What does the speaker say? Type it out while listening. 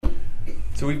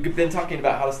So we've been talking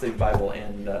about how to study the Bible,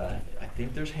 and I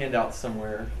think there's handouts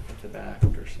somewhere at the back.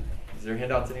 Is there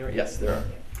handouts anywhere? Yes, there are.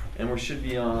 And we should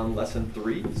be on lesson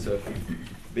 3. So if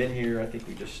you've been here, I think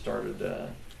we just started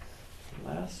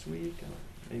last week,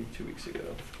 maybe 2 weeks ago.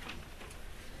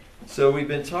 So we've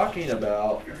been talking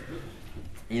about,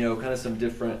 kind of some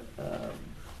different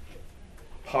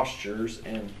postures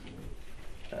and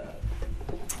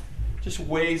just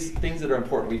ways, things that are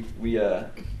important. We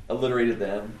alliterated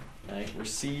them. Right?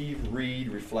 Receive, read,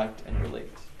 reflect, and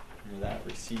relate. Remember that?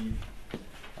 Receive,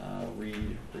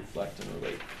 read, reflect, and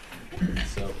relate.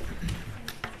 So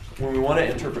when we want to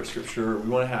interpret Scripture, we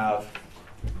want to have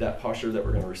that posture that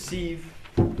we're going to receive.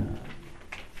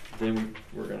 Then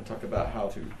we're going to talk about how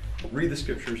to read the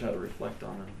Scriptures, how to reflect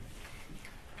on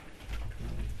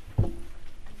them.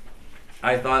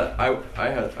 I thought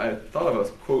of a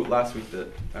quote last week that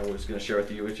I was going to share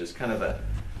with you, which is kind of a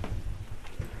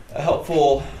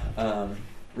helpful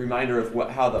reminder of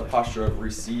how the posture of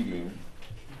receiving.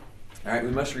 All right, we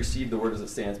must receive the word as it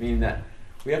stands, meaning that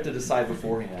we have to decide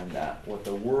beforehand that what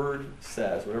the word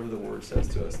says, whatever the word says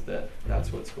to us,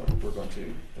 that's what we're going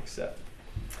to accept.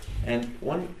 And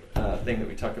one thing that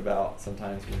we talk about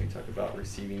sometimes when we talk about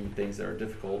receiving things that are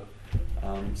difficult,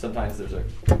 sometimes there's a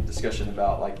discussion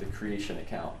about like the creation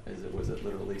account. Was it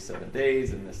literally 7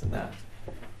 days and this and that?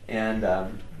 And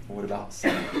what about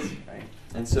science, right?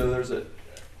 And so there's an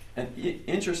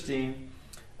interesting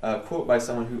quote by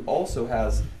someone who also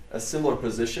has a similar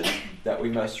position that we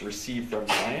must receive from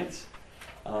science,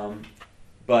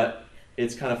 but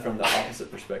it's kind of from the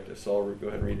opposite perspective. So I'll go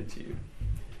ahead and read it to you.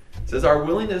 It says, our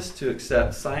willingness to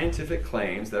accept scientific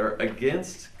claims that are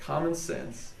against common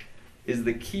sense is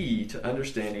the key to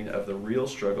understanding of the real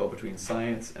struggle between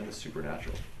science and the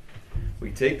supernatural.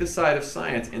 We take the side of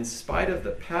science in spite of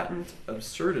the patent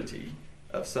absurdity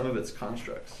of some of its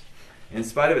constructs, in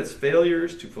spite of its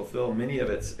failures to fulfill many of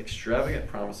its extravagant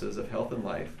promises of health and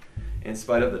life, in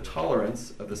spite of the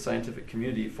tolerance of the scientific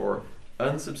community for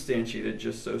unsubstantiated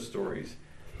just-so stories,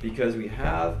 because we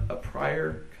have a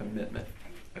prior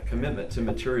commitment to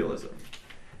materialism.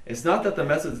 It's not that the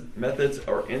methods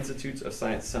or institutes of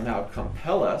science somehow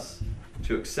compel us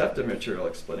to accept a material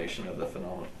explanation of the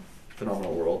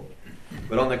phenomenal world,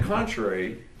 but on the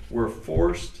contrary, we're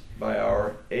forced by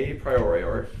our a priori,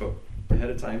 or ahead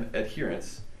of time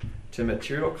adherence to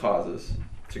material causes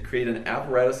to create an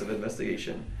apparatus of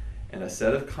investigation and a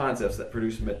set of concepts that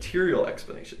produce material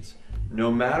explanations,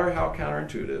 no matter how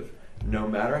counterintuitive, no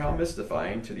matter how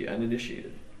mystifying to the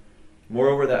uninitiated.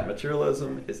 Moreover, that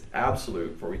materialism is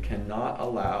absolute, for we cannot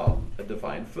allow a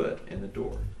divine foot in the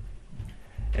door.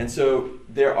 And so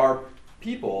there are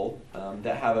people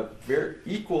that have a very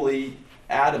equally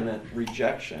adamant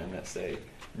rejection that say,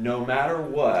 no matter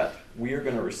what, we are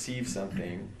going to receive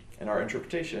something, and our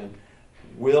interpretation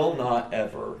will not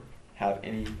ever have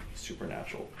any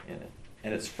supernatural in it.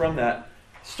 And it's from that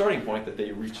starting point that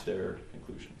they reach their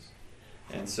conclusions.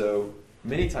 And so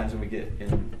many times when we get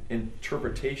in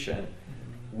interpretation,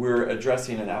 we're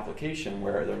addressing an application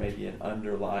where there may be an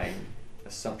underlying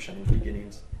assumption,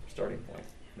 beginning, starting point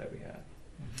that we have.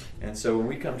 And so when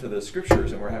we come to the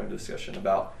Scriptures and we're having a discussion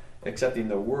about accepting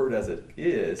the Word as it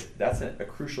is, that's a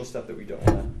crucial step that we don't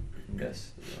want to miss.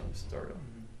 That we want to start on.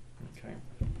 Okay.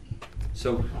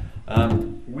 So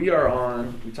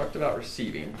we talked about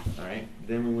receiving, all right?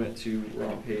 Then we're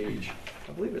on page,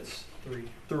 I believe it's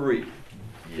 3.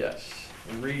 Yes.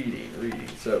 Reading.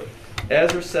 So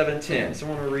Ezra 7:10.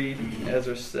 Someone want to read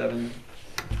Ezra 7:10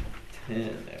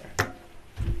 there.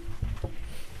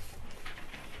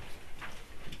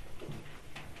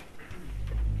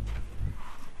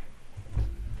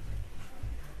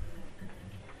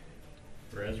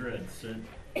 For Ezra had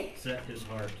set his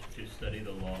heart to study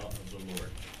the law of the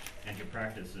Lord, and to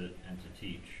practice it, and to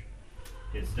teach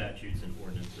his statutes and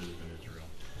ordinances in Israel.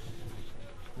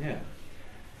 Yeah.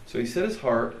 So he set his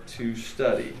heart to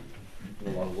study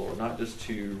the law of the Lord, not just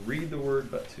to read the word,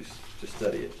 but to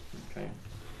study it. Okay.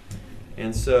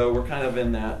 And so we're kind of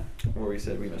in that where we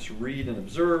said we must read and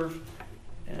observe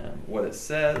and what it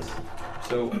says.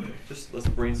 So just let's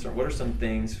brainstorm. What are some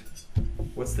things?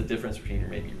 What's the difference between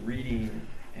maybe reading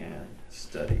and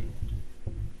study?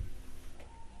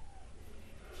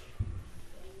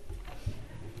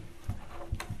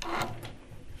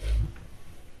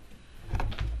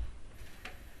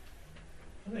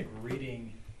 I think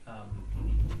reading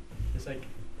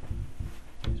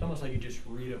it's almost like you just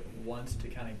read it once to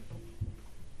kind of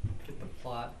get the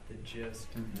plot, the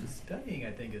gist. Mm-hmm. Studying,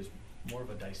 I think, is more of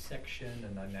a dissection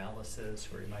and analysis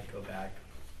where you might go back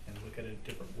and look at it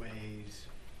different ways,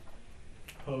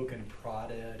 poke and prod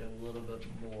it a little bit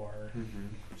more,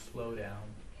 slow down.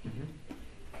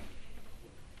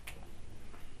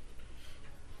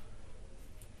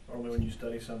 normally when you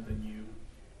study something, you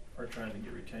are trying to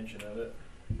get retention of it.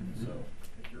 Mhm. So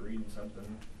if you're reading something,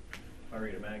 if I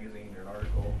read a magazine or an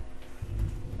article,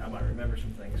 I might remember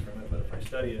some things from it, but if I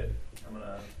study it, I'm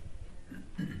gonna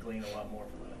glean a lot more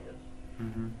from it, I guess.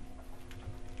 Mm-hmm.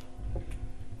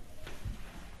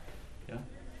 Yeah.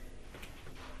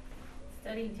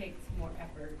 Studying takes more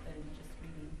effort than just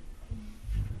reading.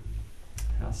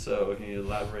 How so? Can you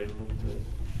elaborate a little bit?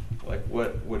 Like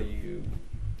what are you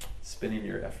spending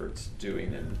your efforts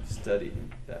doing and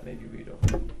studying that maybe we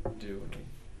don't do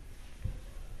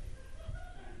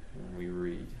when we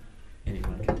read?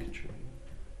 Anyone can contribute.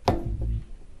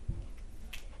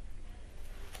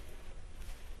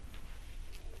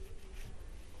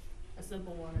 A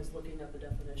simple one is looking up a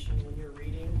definition when you're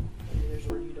reading. Maybe there's a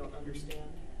word you don't understand.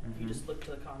 You Mhm. just look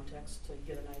to the context to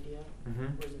get an idea. Mm-hmm.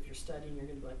 Whereas if you're studying, you're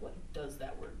gonna be like, what does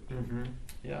that word mean? Mm-hmm.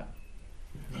 Yeah.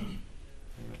 Very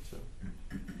much so.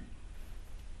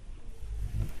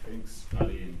 I think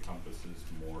study encompasses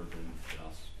more than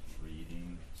just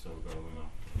reading. So going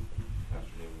off what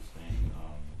Pastor Dave was saying,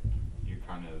 you're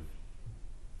kind of,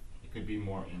 it could be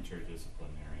more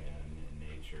interdisciplinary in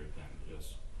nature than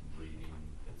just reading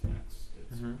the text.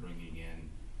 It's Mhm. bringing in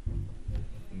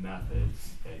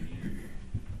methods that you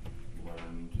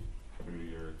learned through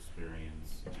your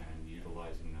experience and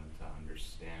utilizing them to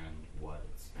understand what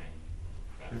it's saying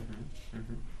better. Mm-hmm.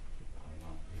 Mm-hmm. I don't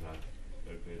know, is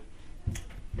that a good?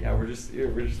 Yeah, we're just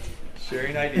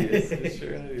sharing ideas. Just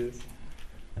sharing ideas.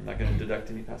 I'm not going to deduct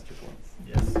any pastor points.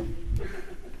 Yes.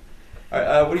 All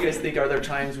right, what do you guys think? Are there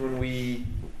times when we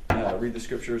read the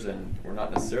scriptures and we're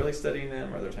not necessarily studying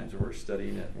them? Are there times when we're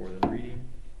studying it more than reading?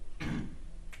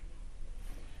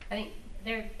 I think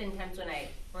there have been times when I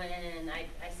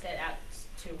set out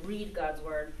to read God's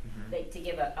word, Mhm. like to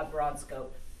give a broad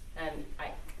scope.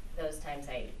 Those times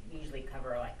I usually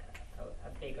cover like a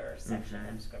bigger section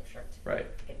Mhm. of scripture to Right.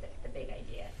 get the big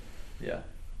idea. Yeah.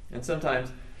 And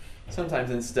sometimes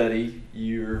in study,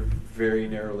 you're very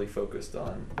narrowly focused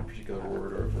on a particular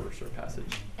word or a verse or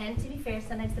passage. And to be fair,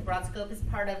 sometimes the broad scope is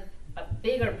part of a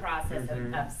bigger process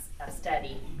Mhm. of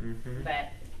study. Mm-hmm.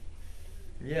 But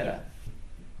Yeah.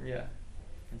 Yeah.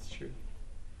 That's true.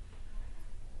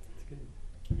 That's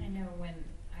good. I know when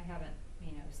I haven't,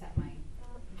 set my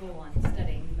goal on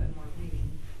studying, but more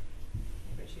reading,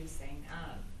 like what she was saying,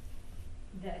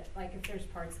 that like if there's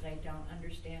parts that I don't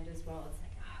understand as well, it's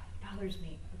like, it bothers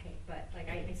me. Okay, but like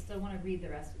I still want to read the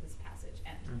rest of this passage,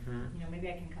 and Mhm. maybe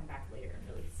I can come back later and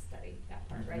really study that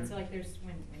part, right? Mhm. So like there's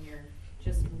when you're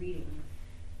just reading,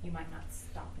 you might not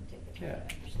stop and take the time Yeah.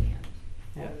 to understand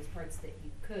all Yeah. those parts that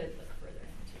you could look further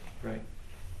into. Right.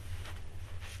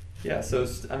 Yeah, so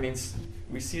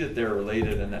we see that they're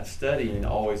related, and that studying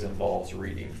always involves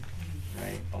reading,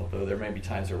 right? Although there may be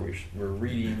times where we're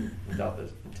reading without the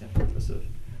intent purpose of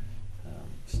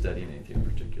studying anything in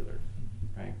particular,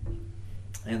 right?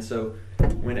 And so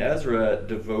when Ezra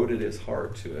devoted his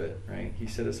heart to it, right, he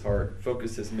set his heart,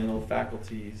 focused his mental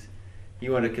faculties. He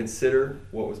wanted to consider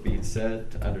what was being said,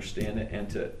 to understand it,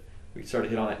 and we started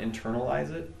to hit on it,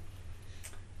 internalize it.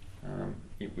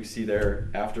 We see there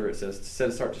after it says, set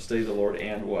his heart to study the Lord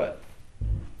and what?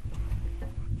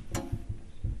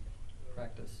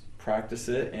 Practice. Practice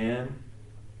it and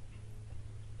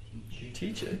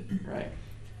teach it, right?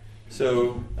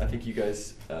 So I think you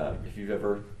guys, if you've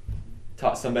ever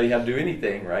taught somebody how to do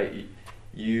anything, right,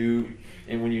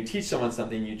 and when you teach someone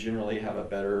something, you generally have a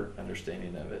better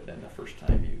understanding of it than the first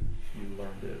time you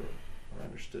learned it or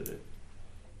understood it,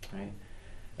 right?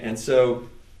 And so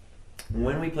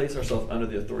when we place ourselves under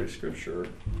the authority of Scripture,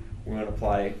 we're going to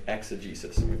apply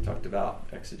exegesis. And we've talked about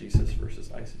exegesis versus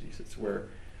eisegesis, where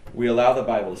we allow the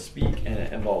Bible to speak, and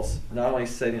it involves not only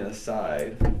setting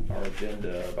aside our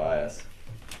agenda, our bias,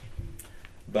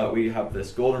 but we have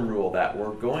this golden rule that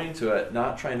we're going to it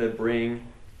not trying to bring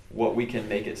what we can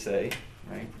make it say,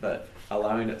 right? But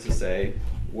allowing it to say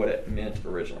what it meant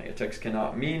originally. A text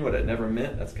cannot mean what it never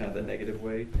meant. That's kind of the negative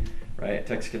way, right? A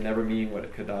text can never mean what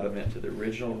it could not have meant to the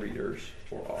original readers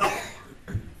or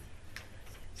author.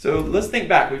 So let's think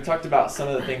back. We've talked about some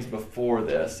of the things before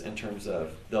this in terms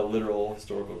of the literal,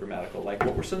 historical, grammatical. Like,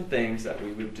 what were some things that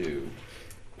we would do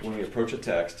when we approach a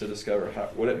text to discover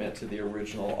what it meant to the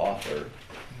original author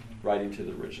writing to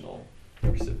the original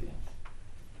recipient?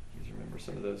 You guys remember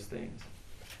some of those things?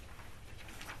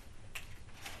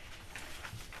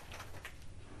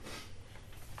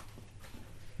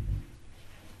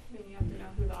 You have to know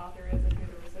who the author is and who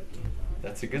the recipient is.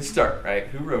 That's a good start, right?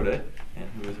 Who wrote it and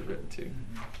who was it written to?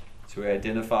 So we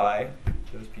identify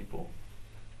those people.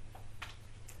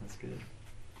 That's good.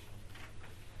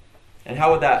 And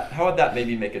how would that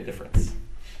maybe make a difference?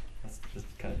 Let's just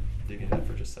kind of dig into that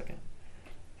for just a second.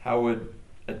 how would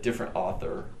a different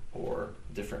author or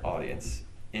different audience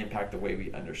impact the way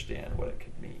we understand what it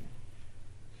could mean?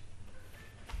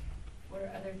 What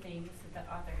are other things that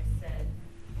the author has said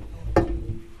to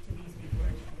these people or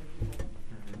to other people?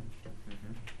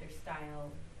 Their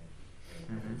style.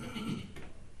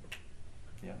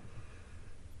 Yeah.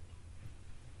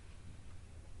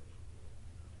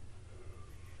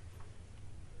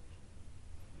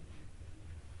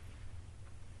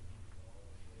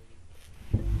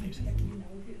 If you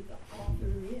know who the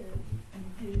author is and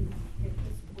who it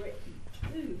was written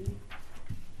to,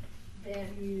 then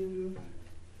you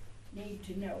need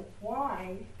to know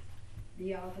why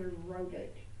the author wrote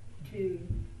it to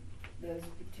those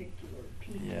particular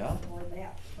people Yeah. or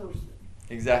that person.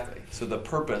 Exactly. So the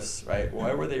purpose, right?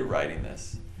 Why were they writing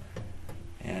this?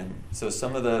 And so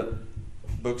some of the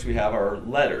books we have are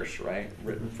letters, right?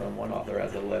 Written from one author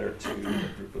as a letter to a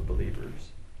group of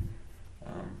believers.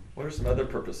 What are some other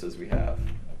purposes we have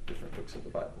of different books of the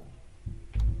Bible?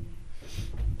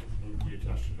 You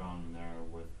touched it on there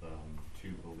with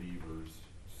two believers.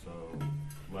 So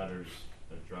letters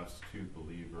addressed to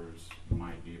believers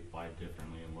might be applied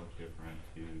differently and look different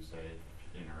to, say,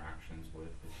 interactions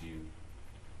with, if you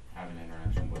have an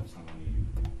interaction with someone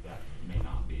that may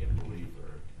not be a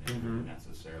believer, and it wouldn't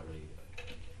necessarily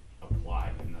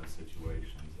apply in those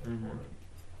situations. Therefore,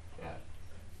 that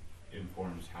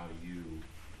informs how you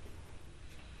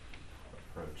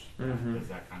approach that. Does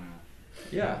that kind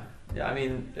of... Yeah. I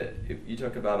mean, if you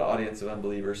talk about an audience of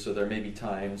unbelievers, so there may be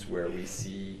times where we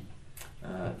see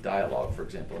dialogue, for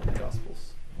example, in the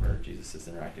Gospels, where Jesus is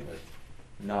interacting with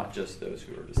not just those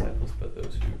who are disciples, but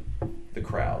those who, the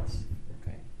crowds,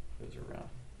 okay, those around.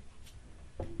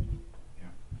 Yeah.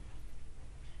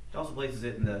 It also places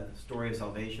it in the story of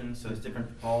salvation, so it's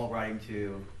different. Paul writing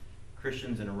to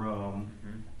Christians in Rome,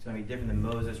 it's going to be different than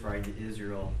Moses writing to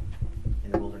Israel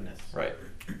in the wilderness. Right.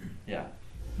 Yeah.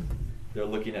 They're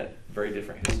looking at very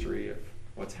different history of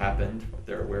what's happened, what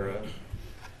they're aware of,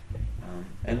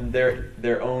 and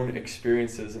their own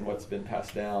experiences and what's been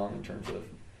passed down in terms of,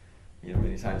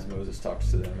 many times Moses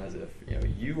talks to them as if,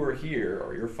 you were here,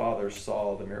 or your fathers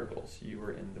saw the miracles. You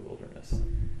were in the wilderness.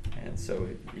 And so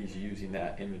he's using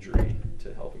that imagery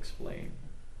to help explain.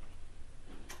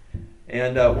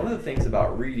 And one of the things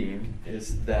about reading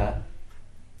is that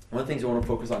one of the things I want to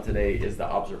focus on today is the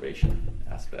observation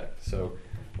aspect. So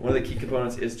one of the key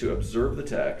components is to observe the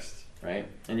text, right?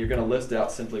 And you're going to list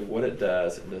out simply what it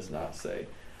does and does not say.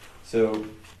 So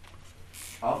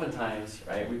oftentimes,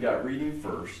 right, we've got reading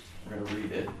first. We're going to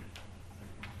read it.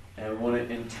 And we want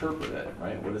to interpret it,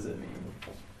 right? What does it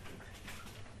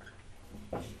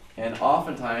mean? And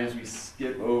oftentimes we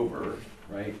skip over,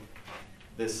 right,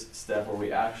 this step where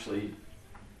we actually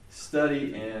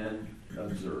study and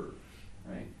observe,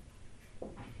 right?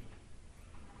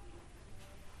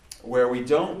 Where we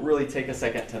don't really take a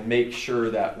second to make sure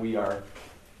that we are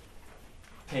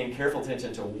paying careful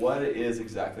attention to what it is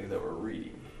exactly that we're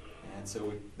reading. And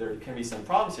so there can be some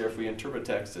problems here if we interpret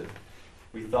text and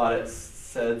we thought it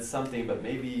said something, but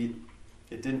maybe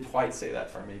it didn't quite say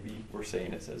that, or maybe we're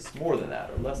saying it says more than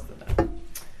that or less than that.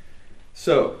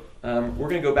 So we're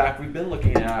going to go back. We've been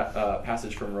looking at a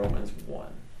passage from Romans 1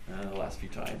 the last few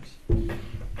times,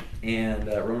 and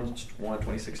Romans 1,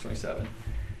 26, 27.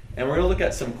 And we're going to look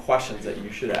at some questions that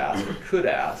you should ask or could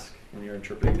ask when you're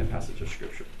interpreting a passage of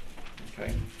Scripture.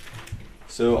 Okay?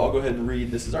 So I'll go ahead and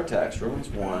read. This is our text, Romans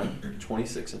 1,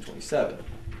 26 and 27.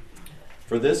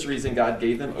 For this reason God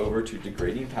gave them over to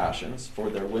degrading passions, for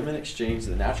their women exchanged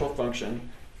the natural function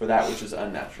for that which is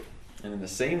unnatural. And in the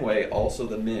same way also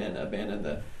the men abandoned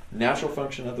the natural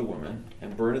function of the woman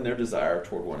and burned in their desire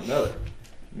toward one another,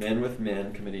 men with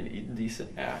men committing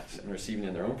indecent acts and receiving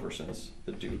in their own persons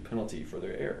the due penalty for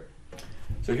their error.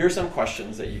 So here are some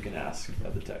questions that you can ask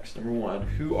of the text. Number one,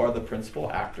 who are the principal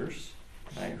actors?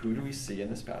 Right? Who do we see in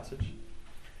this passage?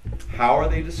 How are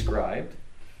they described?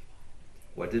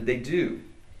 What did they do?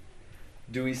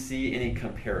 Do we see any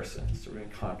comparisons or any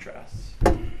contrasts?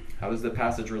 How does the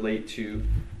passage relate to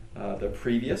the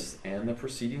previous and the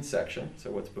preceding section?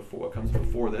 So what comes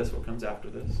before this? What comes after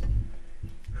this?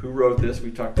 Who wrote this?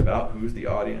 We've talked about. Who's the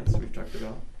audience? We've talked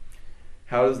about.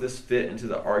 How does this fit into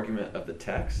the argument of the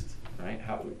text? Right?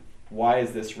 Why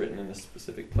is this written in the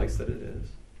specific place that it is?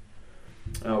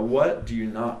 What do you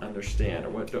not understand, or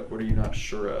what are you not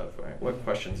sure of? Right? What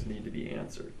questions need to be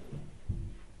answered?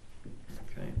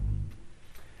 Okay.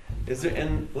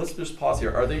 And let's just pause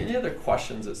here. Are there any other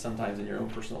questions that sometimes in your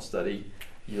own personal study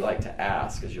you like to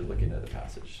ask as you're looking at a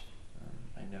passage?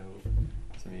 I know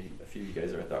a few of you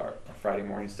guys are at our Friday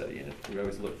morning study, and we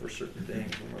always look for certain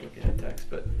things when we're looking at text.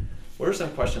 But what are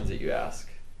some questions that you ask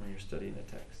when you're studying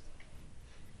a text?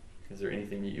 Is there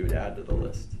anything that you would add to the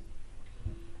list?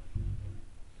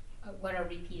 What are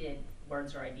repeated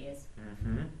words or ideas?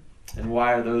 Mm-hmm. And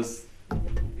why are those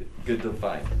good to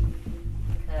find?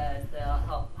 Because they'll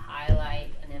help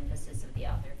highlight an emphasis of the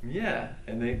author. Yeah,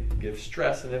 and they give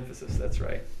stress and emphasis. That's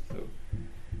right. So,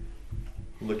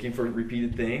 looking for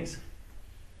repeated things.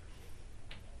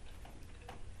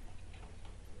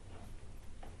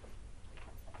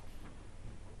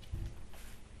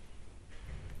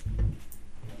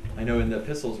 I know in the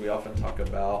epistles we often talk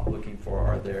about looking for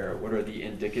what are the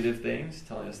indicative things,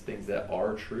 telling us things that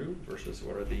are true, versus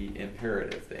what are the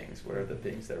imperative things, what are the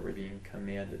things that we're being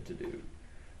commanded to do.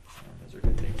 Those are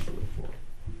good things to look for.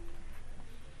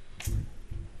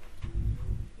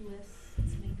 Lists,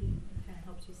 maybe it kind of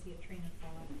helps you see a train of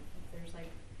thought. If there's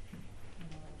like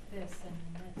this and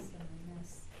then this and then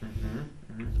this.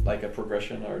 Mm-hmm. Mm-hmm. Like a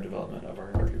progression or development of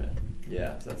our argument.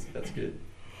 Yeah, that's good.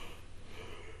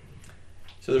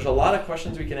 So there's a lot of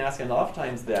questions we can ask, and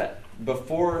oftentimes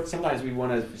sometimes we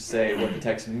want to say what the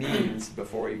text means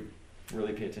before we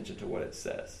really pay attention to what it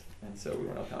says. And so we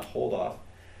want to kind of hold off.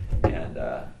 And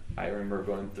I remember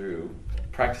going through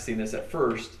practicing this at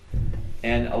first,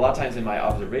 and a lot of times in my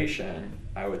observation,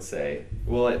 I would say,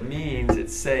 well, it means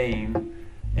it's saying,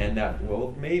 and that,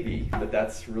 well, maybe, but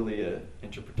that's really an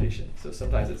interpretation. So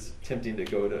sometimes it's tempting to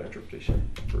go to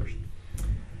interpretation first.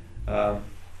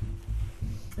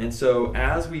 And so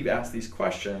as we've asked these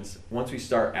questions, once we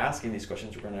start asking these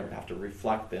questions, we're going to have to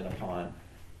reflect then upon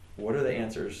what are the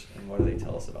answers and what do they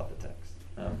tell us about the text.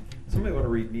 Somebody want to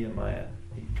read Nehemiah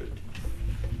 8:13?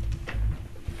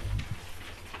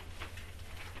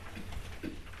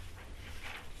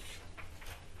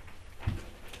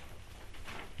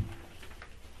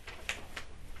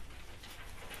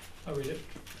 I'll read it.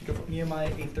 Go for it.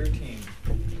 Nehemiah 8:13.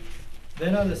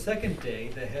 Then on the second day,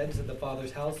 the heads of the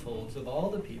fathers' households of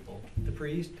all the people, the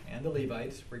priests and the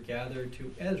Levites, were gathered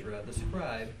to Ezra the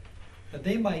scribe, that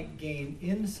they might gain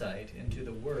insight into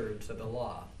the words of the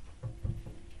law.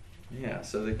 Yeah,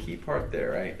 so the key part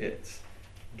there, right, it's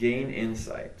gain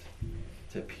insight,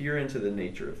 to peer into the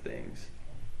nature of things.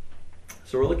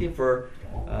 So we're looking for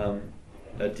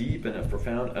a deep and a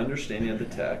profound understanding of the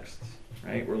text,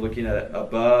 right? We're looking at it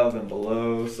above and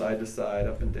below, side to side,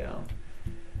 up and down.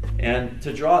 And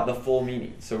to draw out the full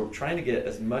meaning. So we're trying to get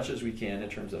as much as we can in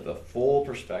terms of the full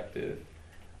perspective.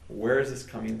 Where is this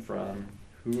coming from?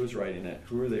 Who is writing it?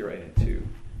 Who are they writing it to?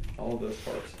 All of those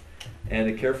parts. And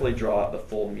to carefully draw out the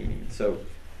full meaning. So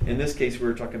in this case, we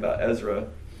were talking about Ezra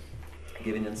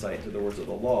getting insight into the words of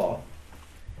the law.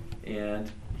 And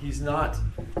he's not,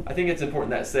 I think it's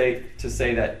important to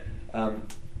say that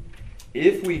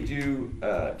if we do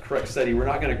correct study, we're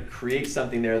not going to create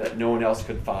something there that no one else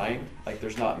could find. Like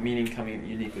there's not meaning coming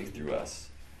uniquely through us.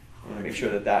 We want to make sure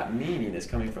that that meaning is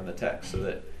coming from the text, so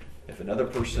that if another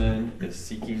person is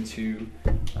seeking to,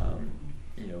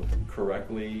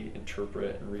 correctly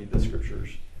interpret and read the scriptures,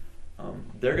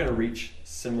 they're going to reach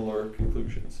similar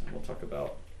conclusions. And we'll talk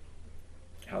about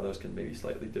how those can maybe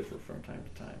slightly differ from time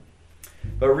to time.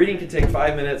 But reading can take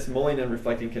 5 minutes. Mulling and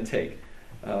reflecting can take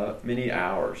many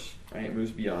hours. Right? It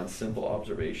moves beyond simple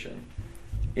observation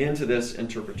into this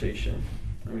interpretation,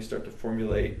 and we start to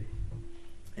formulate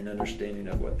an understanding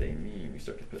of what they mean. We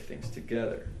start to put things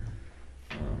together.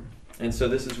 And so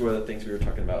this is where the things we were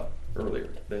talking about earlier: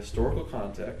 the historical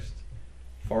context,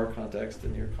 far context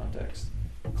and near context,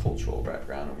 cultural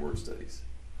background, and word studies.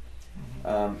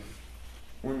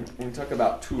 When we talk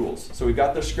about tools, so we've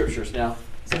got the scriptures. Now,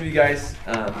 some of you guys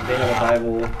may have a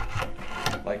Bible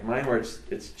like mine where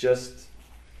it's just,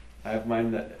 I have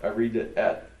mine that I read it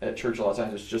at church a lot of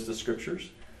times. It's just the scriptures.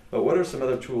 But what are some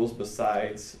other tools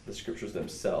besides the scriptures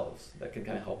themselves that can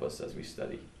kind of help us as we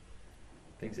study?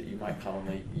 Things that you might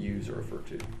commonly use or refer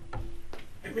to.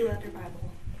 Blue Letter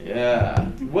Bible. Yeah.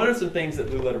 What are some things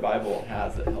that Blue Letter Bible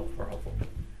has that are helpful?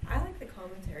 I like the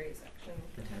commentary section,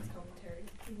 the text commentary.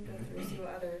 You can go through, see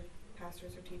what other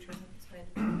pastors or teachers have decided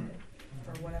about it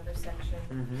for whatever section.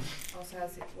 Mm-hmm. Also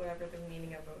has whatever the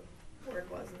meaning of a word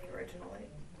was in the original language.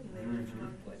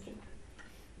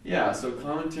 Yeah, so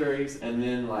commentaries, and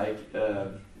then like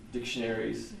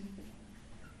dictionaries.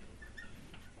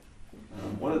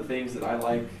 One of the things that I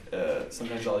like,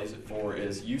 sometimes I'll use it for,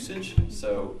 is usage.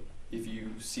 So if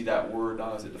you see that word,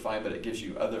 not as it defined, but it gives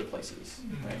you other places,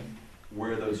 right,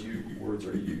 where those words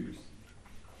are used.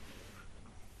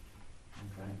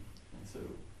 Okay, and so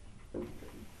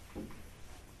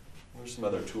what are some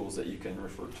other tools that you can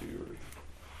refer to?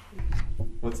 Or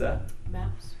what's that?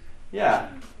 Maps. Yeah.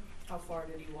 How far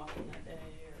did he walk in that day,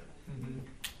 or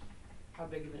how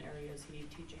big of an area is he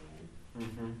teaching in?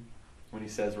 Mm-hmm. when he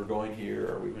says we're going here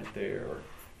or we went there or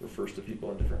refers to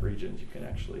people in different regions, you can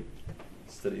actually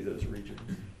study those regions.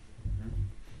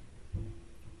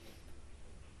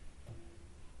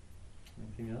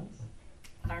 Anything else?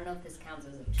 I don't know if this counts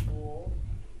as a tool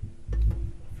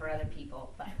for other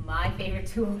people, but my favorite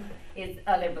tool is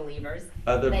other believers.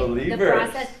 Other Like,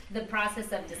 believers. The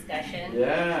process of discussion.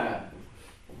 Yeah,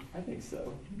 I think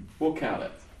so. We'll count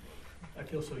it. I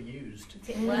feel so used.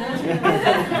 Well,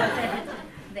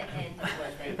 the end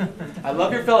was it. I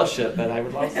love your fellowship, but I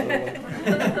would also.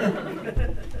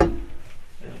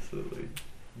 Absolutely.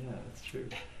 Yeah, that's true.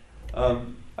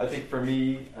 I think for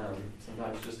me,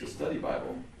 sometimes just a study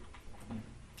Bible,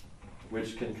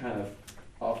 which can kind of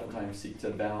oftentimes seek to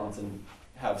balance and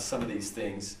have some of these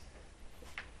things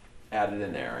added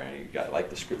in there. And you've got like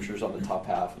the scriptures on the top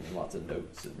half and then lots of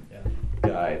notes and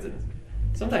guides. And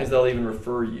sometimes they'll even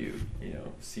refer you,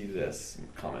 see this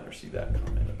comment or see that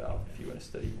comment about if you want to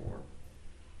study more.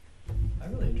 I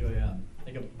really enjoy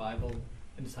like a Bible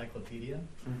encyclopedia.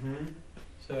 Mm-hmm.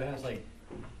 So it has like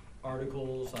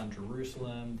articles on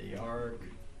Jerusalem, the Ark,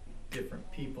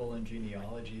 different people and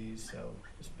genealogies. So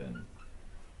it's been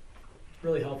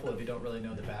really helpful if you don't really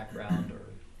know the background or.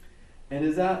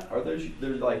 And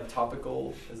they're like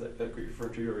topical, is that what you refer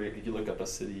to, or you look up a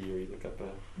city or you look up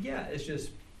a... Yeah, it's just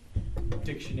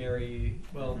dictionary,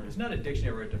 well, it's not a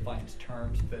dictionary where it defines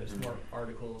terms, but it's more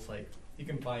articles, like you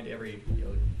can find every,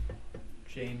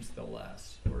 James the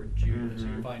Less or Judah, so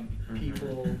you can find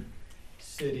people,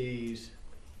 cities,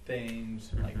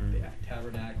 things, like the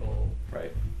tabernacle.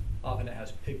 Right. Often it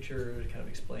has pictures, kind of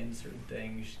explains certain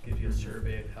things, gives you a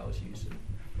survey of how it's used and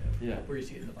where you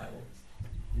see it in the Bible.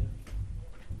 Yeah.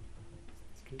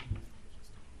 That's good.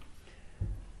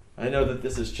 I know that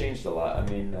this has changed a lot. I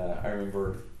mean, I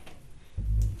remember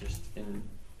just in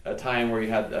a time where you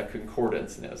had a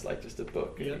concordance and it was like just a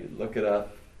book. And you look it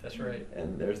up. That's right.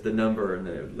 And there's the number and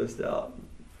then it would list out.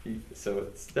 So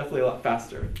it's definitely a lot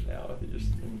faster now if you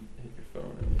just hit your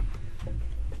phone and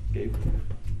gave.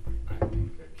 I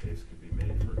think a case could be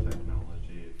made for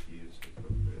technology if used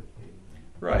appropriately.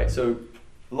 Right. So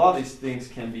a lot of these things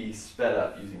can be sped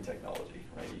up using technology,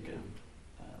 right? You can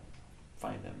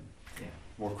find them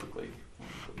more quickly.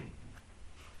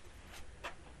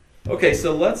 Okay,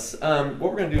 so let's, what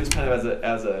we're going to do is kind of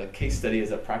as a case study, as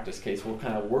a practice case, we'll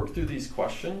kind of work through these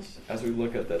questions as we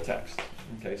look at the text.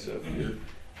 Okay, so if you're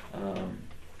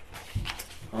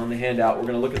on the handout, we're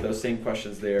going to look at those same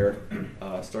questions there,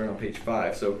 starting on page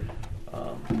 5. So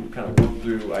we'll kind of work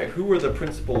through, who are the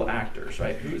principal actors,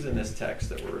 right? Who's in this text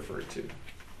that we're referring to?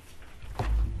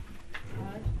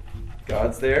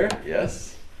 God's there,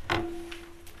 yes.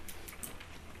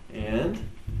 And?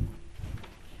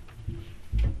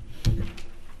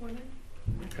 Women.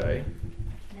 Okay.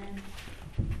 Men.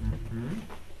 Mm-hmm.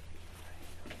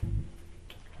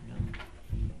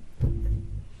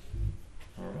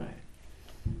 All right.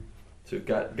 So we've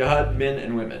got God, men,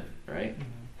 and women, right?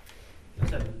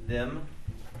 Let's have them,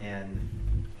 and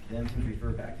them seems to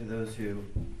refer back to those who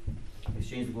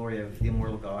exchange the glory of the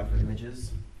immortal God for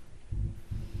images.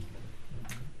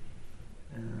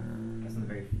 That's in the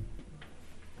very...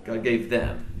 God gave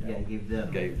them. Yeah, he gave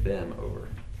them. Gave them over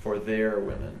for their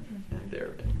women and their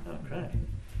men.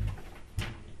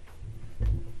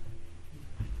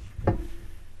 Okay.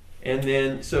 And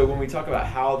then, so when we talk about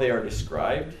how they are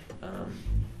described,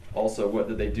 also what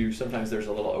did they do? Sometimes there's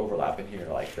a little overlap in here,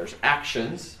 like there's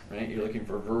actions, right? You're looking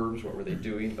for verbs, what were they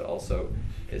doing? But also,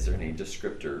 is there any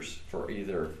descriptors for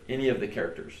either any of the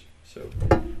characters? So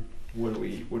what do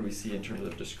we see in terms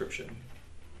of description?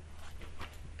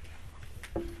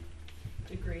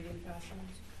 Degrading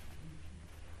fashions.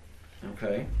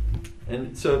 Okay.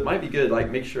 And so it might be good, like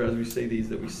make sure as we say these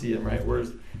that we see them, right?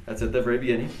 Whereas that's at the very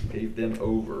beginning, gave them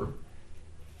over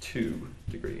to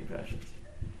degrading passions.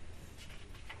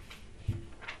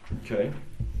 Okay.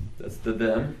 That's the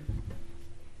them.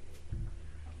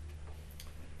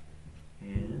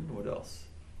 And what else?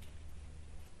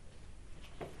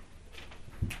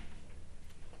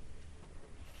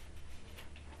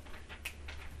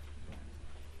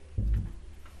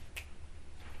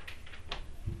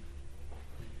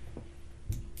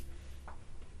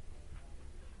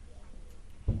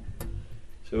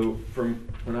 So from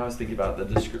when I was thinking about the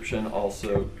description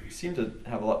also seemed to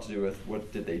have a lot to do with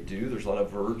what did they do. There's a lot of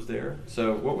verbs there.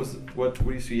 So what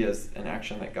do you see as an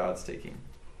action that God's taking?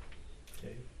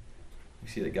 Okay. You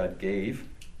see that God gave.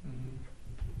 Mm-hmm.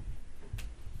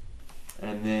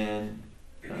 And then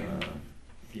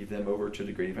gave them over to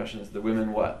degrading passions. The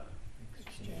women what?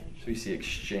 Exchange. So you see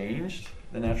exchanged,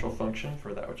 the natural function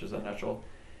for that which is unnatural.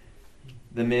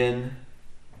 The men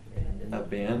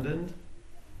abandoned.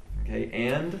 Okay,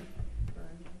 and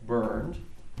burned,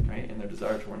 right, in their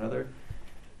desire to one another.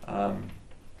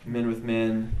 Men with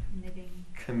men Knitting,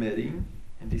 committing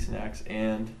indecent acts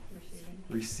and receiving.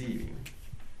 receiving.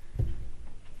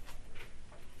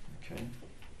 Okay.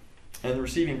 And the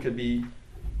receiving could be,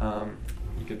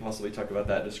 you could possibly talk about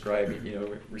that, describing,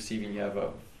 receiving, you have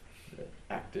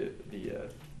the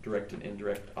direct and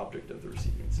indirect object of the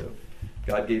receiving. So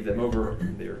God gave them over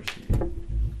and they were receiving.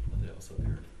 And they also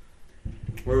erred.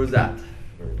 Where was that? The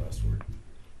very last word.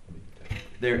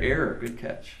 Their error. Good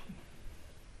catch.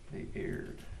 They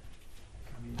erred.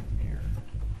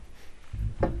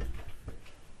 Error.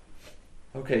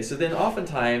 Okay, so then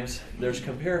oftentimes there's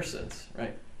comparisons,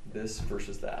 right? This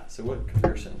versus that. So what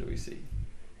comparison do we see?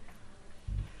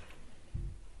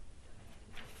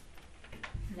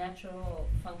 Natural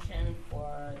function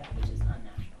for that which is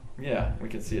unnatural. Yeah, we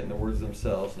can see it in the words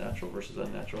themselves, natural versus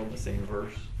unnatural, in the same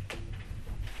verse.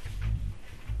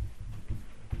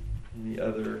 Any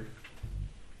other?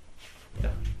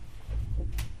 Yeah.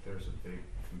 There's a big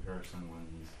comparison when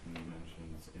he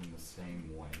mentions in the same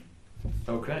way.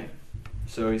 Okay.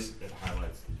 So he's It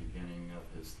highlights the beginning of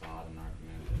his thought and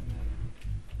argument, and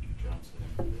then jumps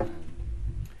it into the end.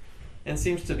 and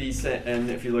seems to be say, and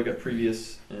if you look at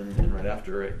previous and right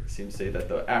after, it seems to say that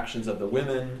the actions of the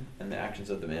women and the actions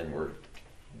of the men were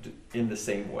in the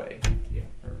same way, Yeah.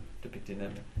 or depicting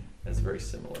them as very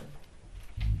similar.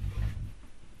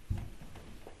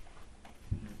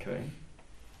 Okay.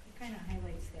 It kind of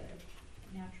highlights the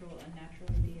natural, unnatural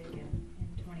idea again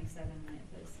in 27 when it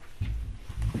says,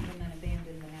 the men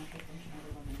abandoned the natural function of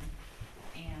the woman,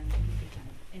 and you could kind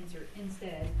of insert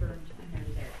instead burned in their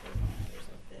desire for one another,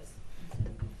 so this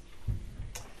instead of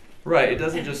this. Right. It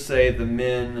doesn't just say the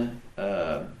men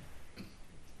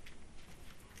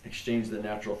exchange the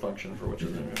natural function for which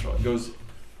is unnatural. It goes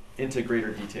into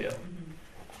greater detail.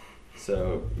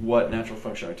 So what natural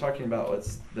function are we talking about?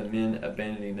 It's the men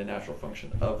abandoning the natural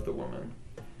function of the woman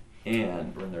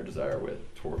and burn their desire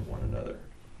toward one another.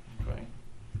 Okay.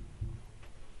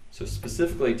 So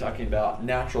specifically talking about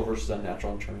natural versus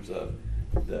unnatural in terms of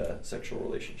the sexual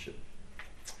relationship.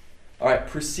 All right,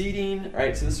 proceeding. All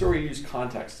right, so this is where we use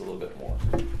context a little bit more.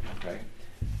 Okay.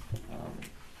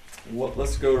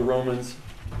 Let's go to Romans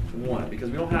 1 because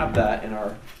we don't have that in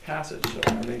our passage. So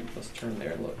let's turn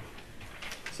there and look.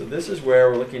 So this is where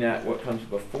we're looking at what comes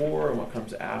before and what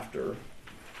comes after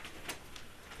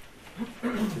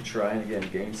to try and again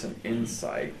gain some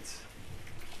insight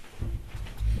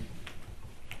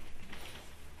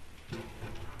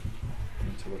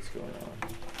into what's going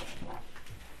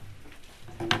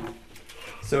on.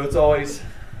 So it's always,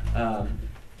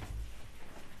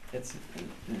 it's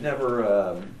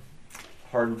never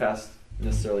hard and fast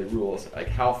necessarily rules, like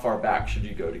how far back should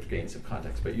you go to gain some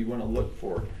context, but you want to look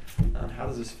for how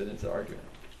does this fit into the argument.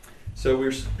 So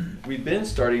we've been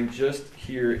starting just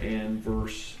here in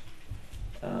verse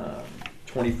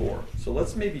 24. So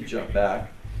let's maybe jump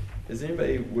back. Does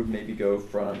anybody would maybe go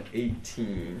from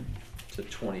 18 to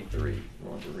 23? We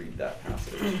want to read that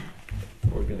passage.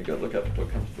 We're going to go look up what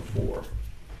comes before.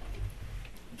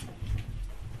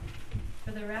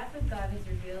 For the wrath of God is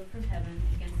revealed from heaven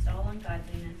against all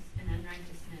ungodliness and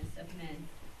unrighteousness of men,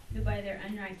 who by their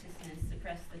unrighteousness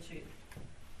suppress the truth.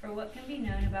 For what can be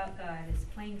known about God is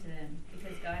plain to them,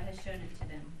 because God has shown it to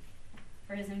them.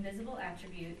 For his invisible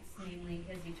attributes, namely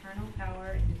his eternal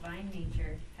power and divine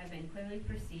nature, have been clearly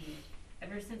perceived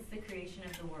ever since the creation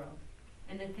of the world,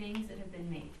 and the things that have been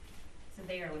made. So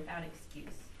they are without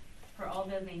excuse. For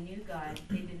although they knew God,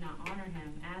 they did not honor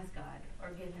him as God, or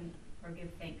give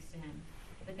thanks to him.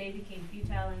 But they became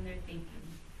futile in their thinking,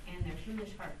 and their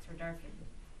foolish hearts were darkened.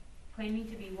 Claiming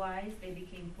to be wise, they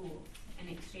became fools, and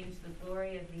exchanged the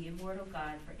glory of the immortal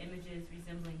God for images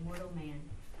resembling mortal man,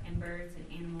 and birds and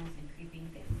animals and creeping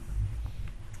things.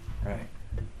 Right.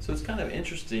 So it's kind of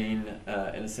interesting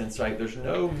in a sense, right? There's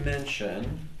no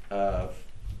mention of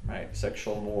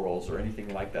sexual morals or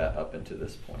anything like that up until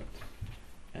this point.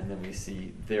 And then we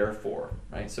see therefore,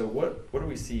 right? So what do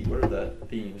we see? What are the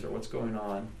themes or what's going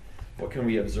on? What can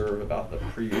we observe about the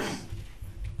previous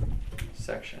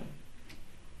section?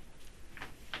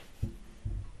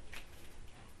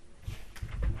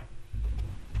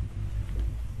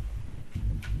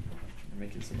 I'm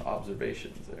making some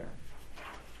observations there.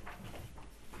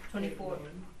 24.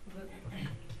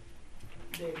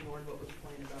 They ignored what was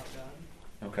plain about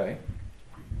God. Okay.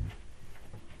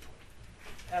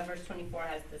 Verse 24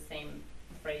 has the same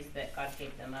phrase that God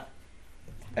gave them up.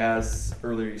 As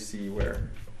earlier you see where?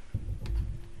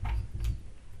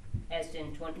 As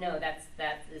in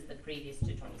that is the previous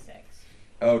to 26.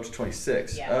 Oh, to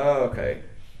 26. Yeah. Oh, okay.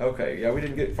 Okay. Yeah, we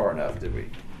didn't get far enough, did we?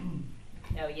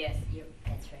 Oh yes,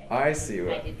 that's That's right. I see I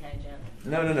what. did kind of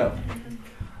jump. No.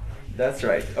 That's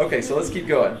right. Okay, so let's keep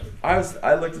going. I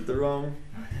looked at the wrong.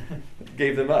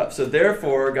 Gave them up. So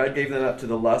therefore, God gave them up to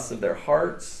the lusts of their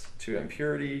hearts, to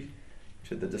impurity,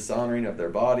 to the dishonoring of their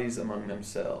bodies among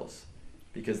themselves,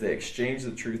 because they exchanged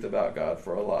the truth about God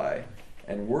for a lie,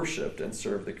 and worshipped and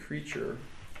served the creature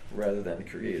rather than the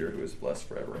Creator, who is blessed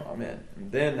forever. Amen.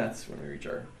 And then that's when we reach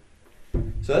our.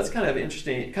 So that's kind of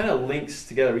interesting. It kind of links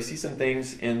together. We see some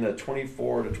things in the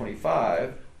 24 to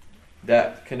 25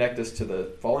 that connect us to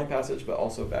the following passage, but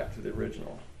also back to the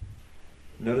original.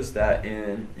 Notice that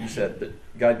you said that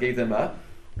God gave them up,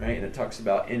 right? And it talks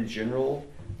about in general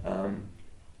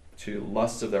to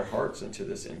lusts of their hearts and to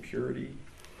this impurity.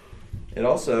 It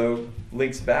also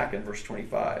links back in verse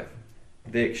 25.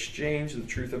 They exchanged the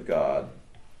truth of God,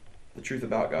 the truth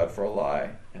about God, for a lie,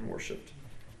 and worshipped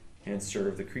and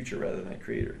served the creature rather than the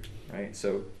Creator, right?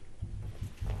 So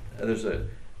there's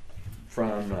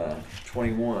from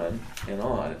 21 and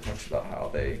on, it talks about how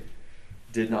they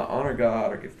did not honor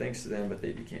God or give thanks to them, but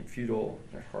they became futile,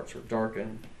 their hearts were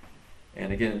darkened.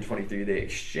 And again in 23, they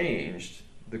exchanged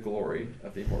the glory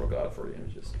of the immortal God for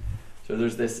images. So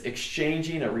there's this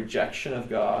exchanging, a rejection of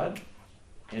God,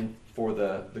 and for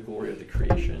the glory of the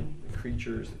creation, the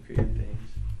creatures, the created things.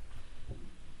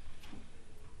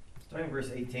 Starting in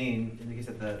verse 18 indicates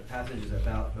that the passage is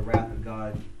about the wrath of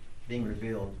God being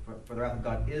revealed. For the wrath of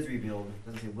God is revealed. It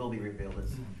doesn't say will be revealed.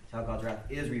 It's how God's wrath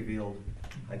is revealed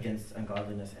against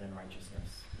ungodliness and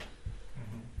unrighteousness.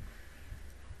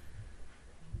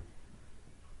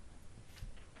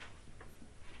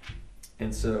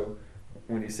 And so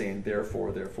when he's saying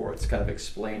therefore, it's kind of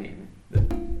explaining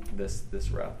this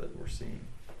wrath that we're seeing.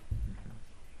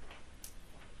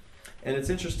 And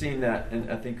it's interesting that,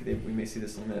 and I think we may see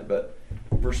this in a minute, but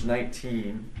verse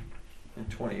 19 and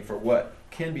 20, for what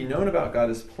can be known about God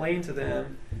is plain to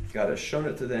them. God has shown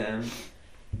it to them.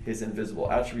 His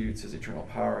invisible attributes, his eternal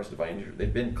power, his divine nature,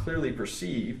 they've been clearly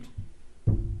perceived,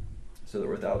 so they're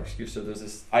without excuse. So there's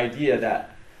this idea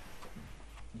that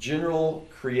general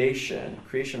creation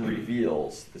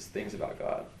reveals these things about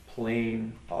God,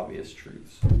 plain, obvious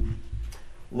truths.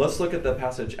 Let's look at the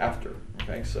passage after.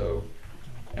 Okay, so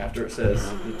after it says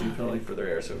the due penalty for their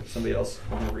error. So somebody else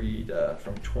want to read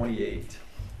from 28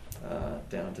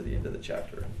 down to the end of the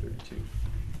chapter, 32.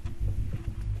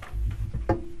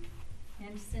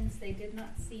 And since they did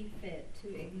not see fit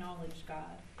to acknowledge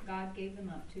God, God gave them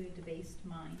up to a debased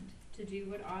mind, to do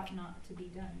what ought not to be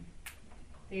done.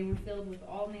 They were filled with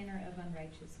all manner of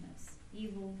unrighteousness,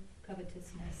 evil,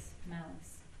 covetousness,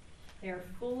 malice. They are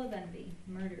full of envy,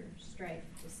 murder, strife,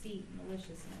 deceit,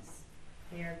 maliciousness.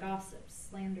 They are gossips,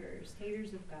 slanderers,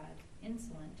 haters of God,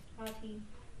 insolent, haughty,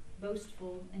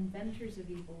 boastful, inventors of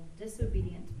evil,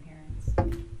 disobedient to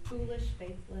parents, foolish,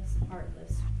 faithless,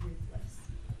 heartless, ruthless.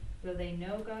 Though they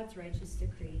know God's righteous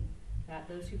decree that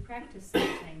those who practice such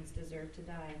things deserve to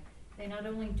die, they not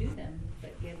only do them,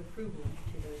 but give approval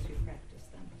to those who practice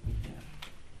them.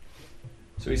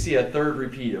 So we see a third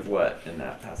repeat of what in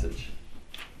that passage?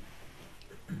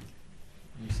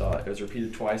 You saw it. It was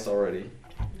repeated twice already.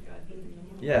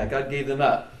 Yeah, God gave them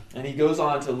up. And he goes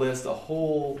on to list a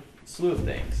whole slew of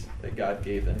things that God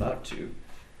gave them up to.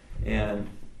 And,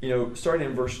 starting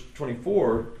in verse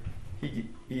 24,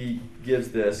 he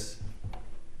gives this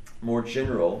more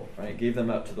general, right? Gave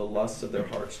them up to the lusts of their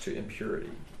hearts, to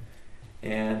impurity.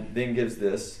 And then gives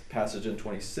this passage in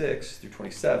 26 through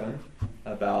 27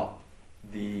 about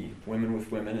the women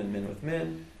with women and men with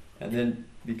men, and then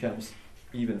becomes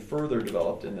even further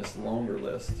developed in this longer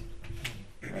list,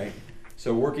 right?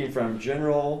 So working from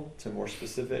general to more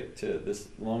specific to this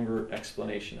longer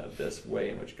explanation of this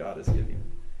way in which God is giving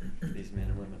these men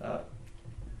and women up.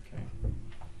 Okay.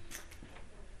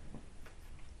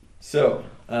 So,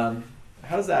 how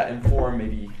does that inform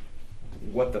maybe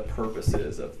what the purpose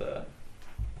is of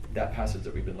that passage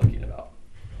that we've been looking about?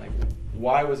 Like,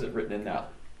 why was it written in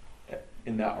that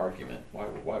argument?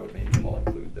 Why would maybe Paul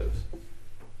include those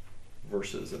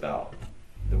verses about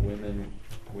the women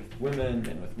with women,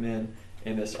 men with men,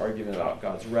 in this argument about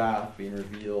God's wrath being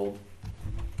revealed?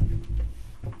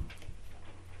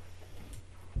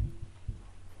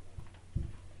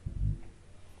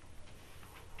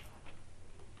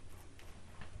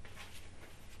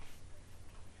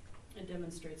 It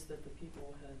demonstrates that the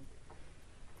people had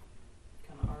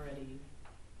kind of already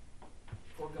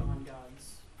foregone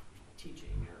God's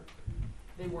teaching, or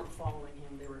they weren't following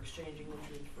him. They were exchanging the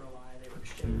truth for a lie. They were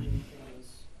exchanging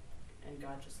things, and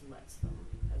God just lets them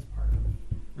as part of it.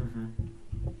 Mm-hmm.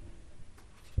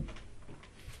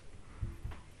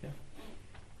 Yeah.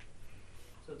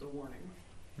 So it's a warning.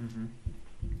 Mm-hmm.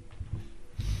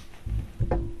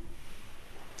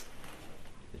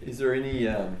 there any,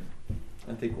 I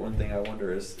think one thing I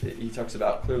wonder is, he talks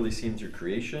about clearly seen through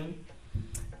creation,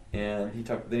 and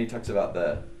then he talks about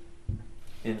that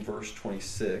in verse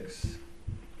 26.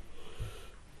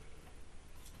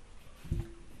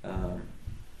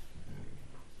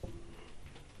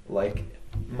 Like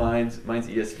mine's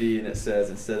ESV, and it says,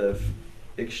 instead of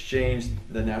exchanged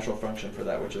the natural function for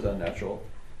that which is unnatural,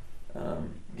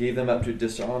 gave them up to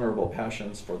dishonorable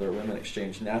passions, for their women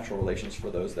exchanged natural relations for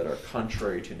those that are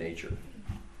contrary to nature.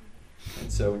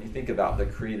 And so when you think about the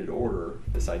created order,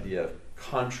 this idea of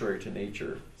contrary to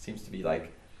nature seems to be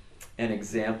like an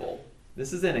example.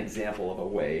 This is an example of a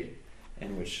way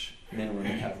in which men and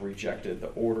women have rejected the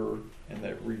order and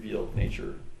the revealed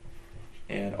nature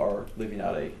and are living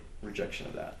out a rejection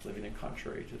of that, living in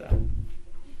contrary to that.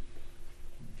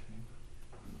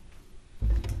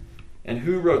 Okay. And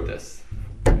who wrote this?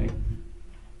 Okay.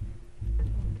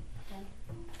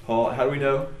 Paul, how do we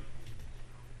know?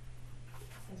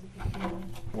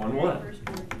 1:1.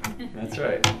 That's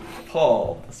right.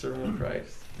 Paul, a servant of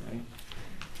Christ. Right?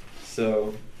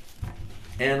 So,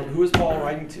 and who is Paul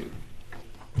writing to?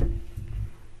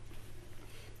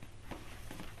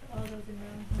 All those in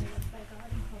Rome who are loved by God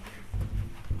and called to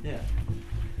be saints. Yeah.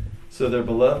 So they're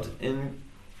beloved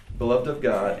of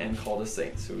God and called as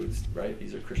saints. So it's, right,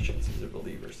 these are Christians, these are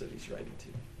believers that he's writing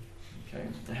to. Okay.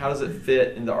 And how does it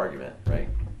fit in the argument, right?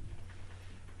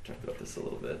 We talked about this a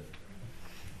little bit.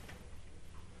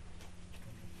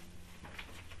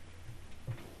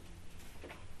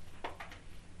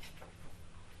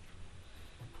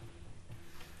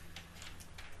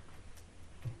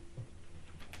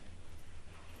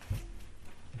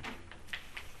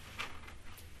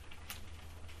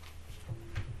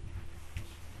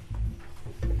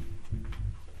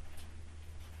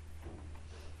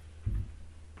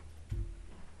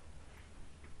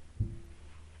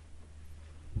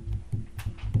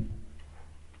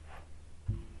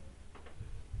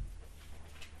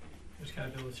 Just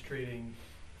kind of illustrating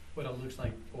what it looks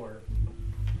like for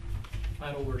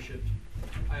idol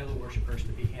worshipers to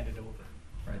be handed over,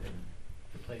 right? They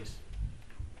replace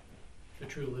the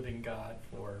true living God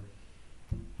for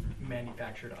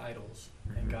manufactured idols,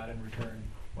 and God in return,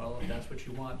 well, if that's what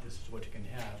you want, this is what you can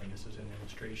have, and this is an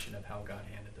illustration of how God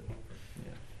handed them over.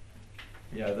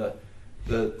 Yeah.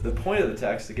 The point of the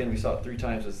text, again, we saw it 3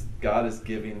 times, is God is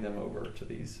giving them over to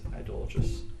these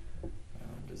idolatrous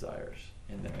desires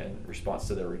in response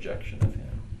to their rejection of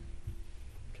him.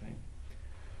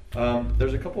 Okay.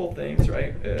 There's a couple of things,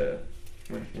 right?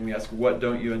 When we ask, what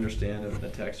don't you understand of the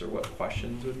text, or what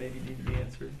questions would maybe need to be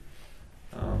answered?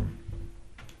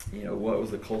 What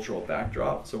was the cultural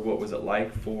backdrop? So what was it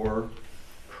like for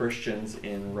Christians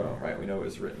in Rome, right? We know it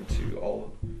was written to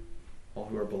all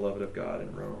who are beloved of God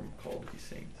in Rome, called to be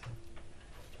saints.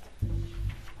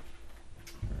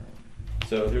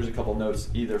 So here's a couple notes,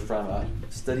 either from a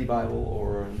study Bible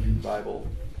or a New Bible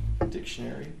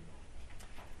dictionary.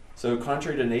 So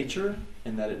contrary to nature,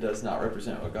 in that it does not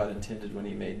represent what God intended when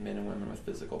he made men and women with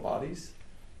physical bodies,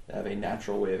 that have a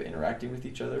natural way of interacting with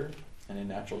each other and a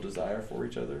natural desire for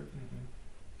each other. Mm-hmm.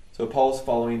 So Paul's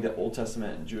following the Old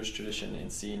Testament and Jewish tradition in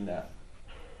seeing that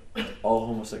all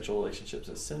homosexual relationships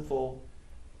as sinful.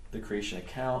 The creation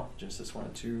account, Genesis 1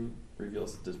 and 2,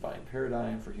 reveals the divine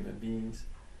paradigm for human beings.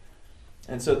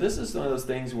 And so this is one of those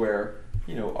things where,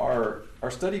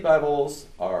 our study Bibles,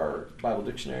 our Bible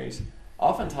dictionaries,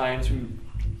 oftentimes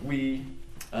we're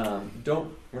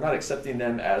not accepting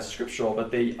them as scriptural,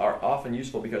 but they are often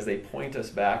useful because they point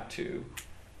us back to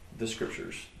the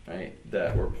scriptures, right?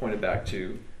 That were pointed back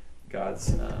to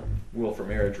God's will for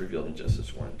marriage revealed in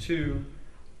Genesis 1 and 2,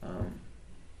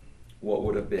 what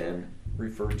would have been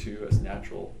referred to as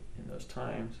natural in those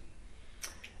times.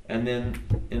 And then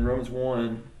in Romans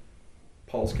 1,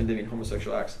 Paul's condemning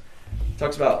homosexual acts. He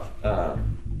talks about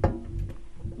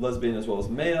lesbian as well as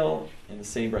male in the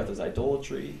same breath as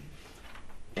idolatry.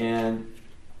 And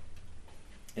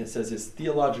it says his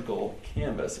theological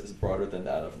canvas is broader than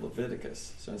that of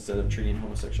Leviticus. So instead of treating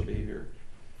homosexual behavior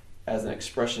as an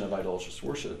expression of idolatrous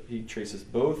worship, he traces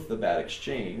both the bad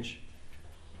exchange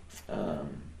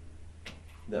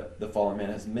that the fallen man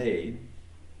has made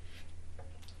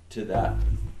to that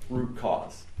root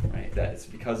cause, right? That it's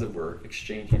because of we're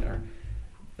exchanging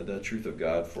the truth of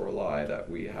God for a lie that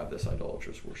we have this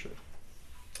idolatrous worship.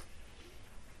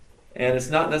 And it's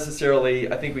not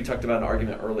necessarily, I think we talked about an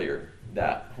argument earlier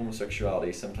that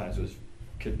homosexuality sometimes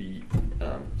could be,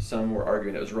 some were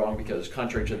arguing it was wrong because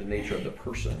contrary to the nature of the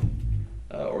person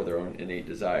or their own innate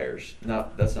desires.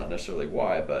 That's not necessarily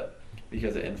why, but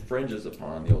because it infringes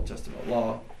upon the Old Testament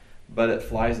law, but it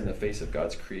flies in the face of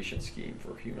God's creation scheme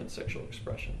for human sexual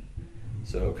expression.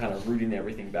 So kind of rooting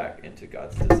everything back into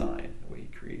God's design, the way he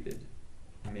created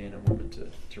man and woman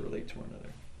to relate to one another.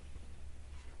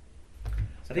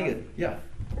 I think yeah.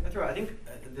 That's right. I think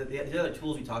the other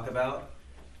tools we talk about,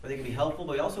 I think can be helpful,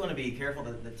 but we also want to be careful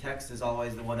that the text is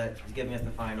always the one that is giving us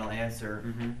the final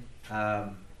answer.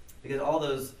 Because all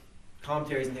those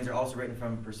commentaries and things are also written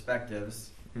from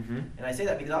perspectives. And I say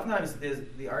that because oftentimes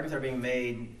the arguments that are being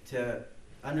made to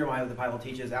undermine what the Bible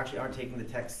teaches actually aren't taking the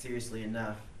text seriously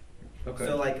enough. Okay.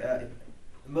 So like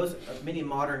many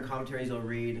modern commentaries you'll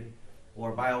read,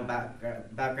 or Bible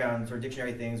backgrounds or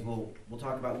dictionary things will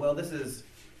talk about, well, this is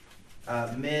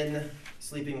men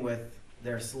sleeping with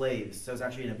their slaves, so it's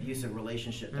actually an abusive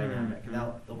relationship dynamic. And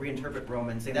they'll reinterpret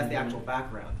Romans, saying that's the actual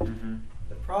background.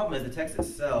 The problem is the text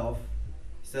itself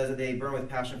says that they burn with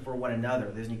passion for one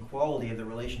another. There's an equality of the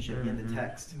relationship in the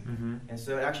text. And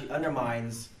so it actually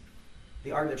undermines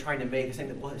the argument they're trying to make, saying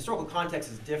that, well, historical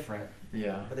context is different,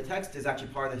 but the text is actually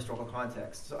part of the historical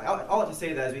context. So I'll have to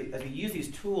say that as we use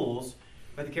these tools,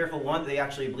 we have to be careful, one, that they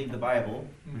actually believe the Bible,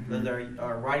 that they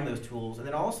are writing those tools, and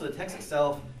then also the text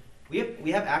itself,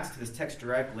 we have access to this text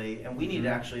directly, and we need to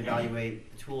actually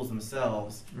evaluate the tools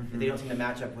themselves if they don't seem to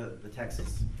match up with what the text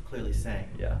is clearly saying.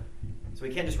 So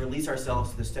we can't just release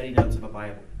ourselves to the study notes of a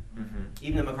Bible,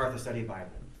 even the MacArthur Study Bible.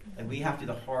 And we have to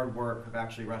do the hard work of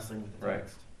actually wrestling with the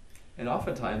text. And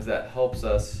oftentimes that helps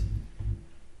us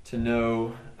to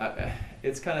know,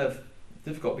 it's kind of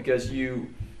difficult because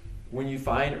when you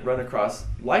run across,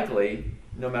 likely,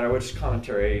 no matter which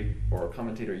commentary or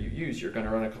commentator you use, you're going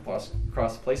to run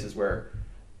across places where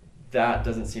that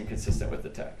doesn't seem consistent with the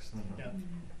text.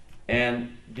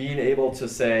 And being able to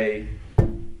say,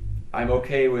 I'm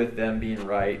okay with them being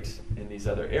right in these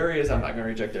other areas, I'm not going to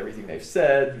reject everything they've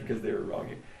said because they were wrong,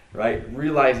 right?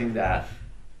 Realizing that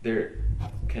there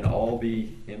can all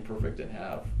be imperfect and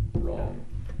have wrong.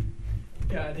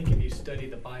 Yeah, I think if you study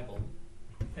the Bible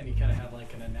and you kind of have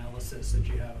like an analysis that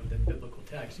you have of the biblical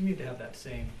text, you need to have that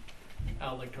same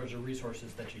outlook towards the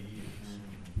resources that you use.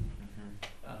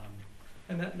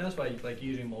 And that's why like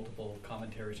using multiple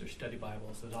commentaries or study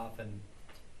Bibles is often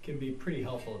can be pretty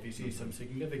helpful if you see some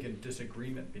significant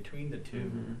disagreement between the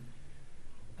two.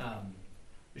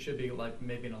 It should be like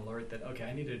maybe an alert that, okay,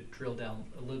 I need to drill down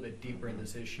a little bit deeper in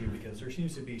this issue because there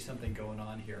seems to be something going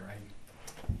on here.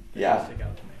 That stick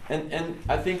out to me. And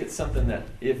I think it's something that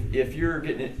if you're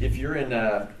in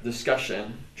a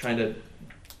discussion trying to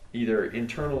either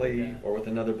internally or with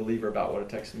another believer about what a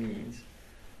text means,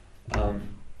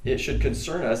 it should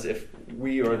concern us if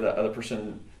we or the other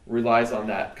person relies on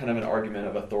that kind of an argument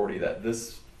of authority that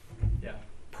this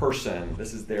person,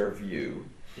 this is their view.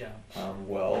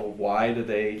 Well, why do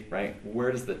they, right?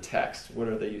 Where does the text, what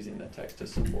are they using the text to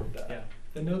support that?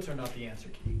 The notes are not the answer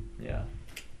key. Yeah,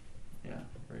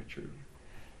 very true.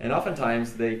 And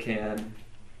oftentimes they can,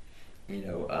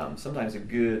 sometimes a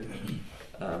good,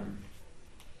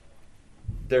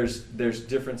 there's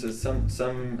differences. Some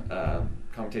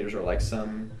commentators are like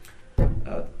some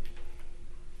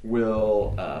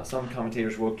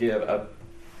commentators will give a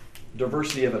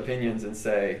diversity of opinions and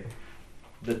say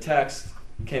the text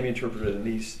can be interpreted in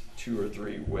these 2 or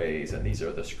 3 ways, and these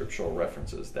are the scriptural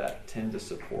references that tend to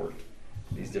support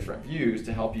these different views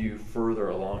to help you further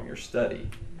along your study.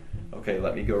 Okay,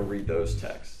 let me go read those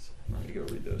texts.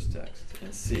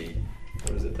 And see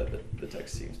what is it that the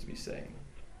text seems to be saying.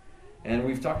 And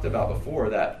we've talked about before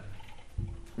that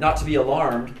not to be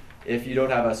alarmed if you don't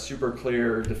have a super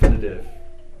clear, definitive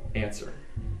answer,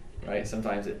 right?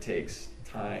 Sometimes it takes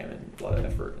time and a lot of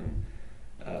effort,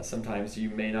 and sometimes you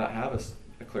may not have a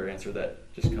clear answer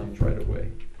that just comes right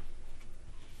away.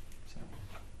 So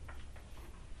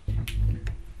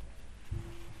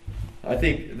I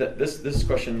think that this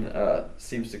question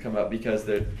seems to come up because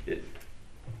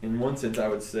in one sense, I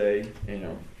would say,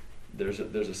 there's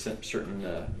a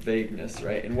certain vagueness,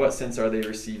 right? In what sense are they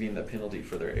receiving the penalty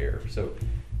for their error? So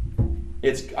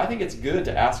I think it's good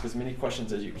to ask as many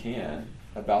questions as you can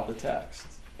about the text,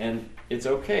 and it's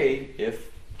okay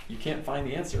if you can't find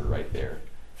the answer right there.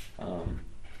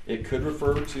 It could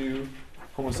refer to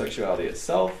homosexuality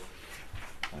itself.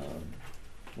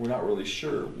 We're not really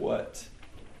sure what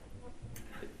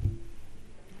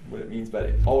it means,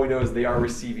 but all we know is they are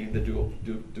receiving the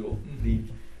the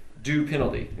due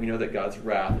penalty. We know that God's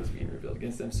wrath is being revealed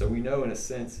against them, so we know in a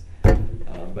sense,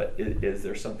 but is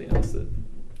there something else that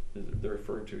they're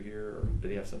referring to here, or do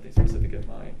they have something specific in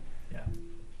mind?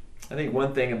 I think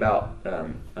one thing about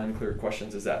unclear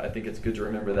questions is that I think it's good to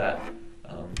remember that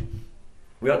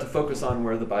we ought to focus on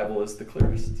where the Bible is the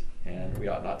clearest, and we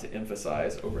ought not to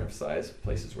overemphasize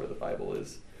places where the Bible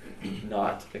is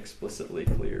not explicitly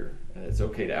clear. And it's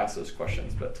okay to ask those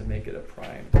questions, but to make it a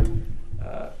prime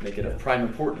make it of prime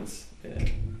importance,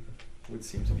 would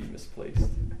seem to be misplaced.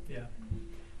 Yeah.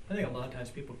 I think a lot of times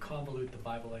people convolute the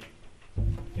Bible, like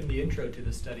in the intro to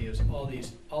the study is all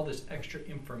this extra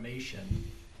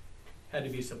information had to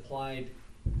be supplied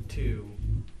to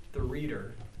the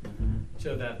reader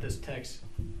so that this text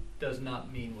does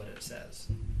not mean what it says.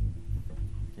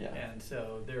 Yeah. And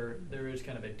so there is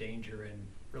kind of a danger in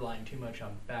relying too much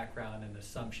on background and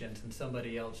assumptions and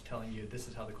somebody else telling you this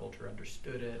is how the culture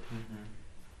understood it,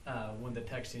 when the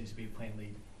text seems to be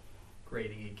plainly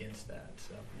grading against that.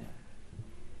 So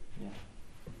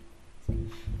Yeah.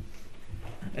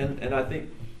 And I think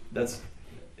that's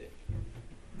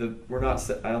I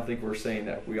don't think we're saying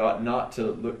that we ought not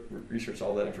to research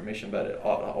all that information, but it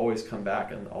ought to always come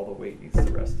back, and all the weight needs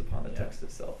to rest upon the text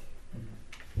itself.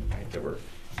 Right? That we're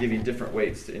giving different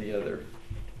weights to any other.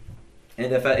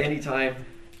 And if at any time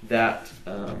that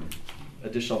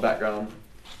additional background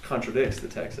contradicts the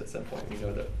text at some point, we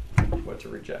know what to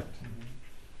reject.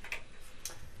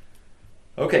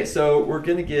 Okay, so we're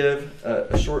going to give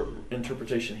a short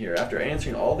interpretation here. After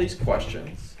answering all these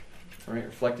questions, all right,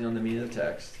 reflecting on the meaning of the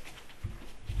text,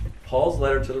 Paul's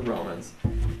letter to the Romans,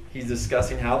 he's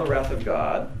discussing how the wrath of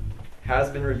God has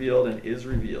been revealed and is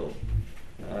revealed,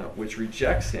 which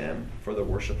rejects him for the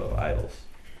worship of idols.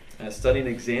 And a stunning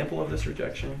example of this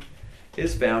rejection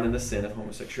is found in the sin of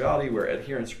homosexuality, where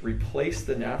adherents replace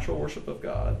the natural worship of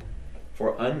God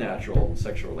for unnatural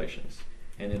sexual relations.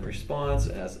 And in response,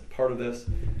 as part of this,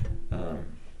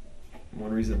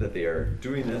 one reason that they are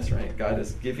doing this, right, God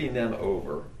is giving them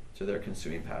over to their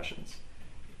consuming passions.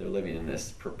 They're living in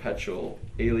this perpetual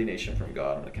alienation from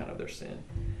God on account of their sin.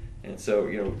 And so,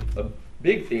 a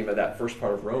big theme of that first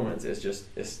part of Romans is just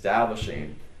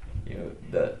establishing,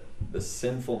 the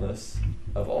sinfulness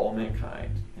of all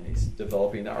mankind. And he's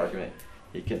developing the argument.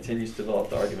 He continues to develop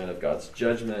the argument of God's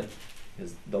judgment,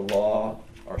 the law,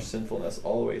 our sinfulness,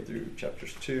 all the way through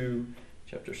chapters 2,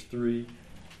 chapters 3,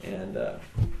 and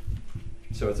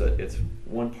so it's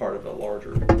one part of a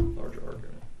larger argument.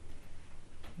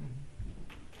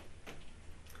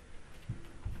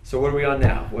 So what are we on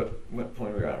now? What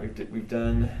point are we on? We've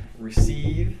done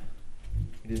receive.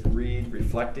 We did read,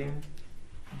 reflecting.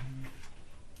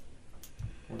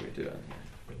 What are we doing?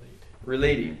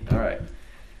 Relating. All right.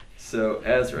 So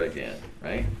Ezra again,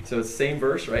 right? So it's the same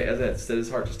verse, right? As it set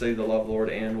his heart to study the law of the Lord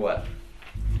and what?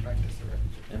 practice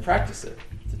it. And practice it,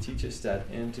 to teach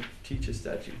his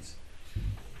statutes.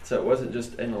 So it wasn't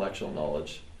just intellectual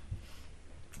knowledge.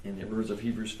 In the words of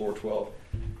Hebrews 4:12,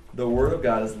 the word of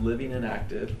God is living and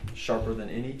active, sharper than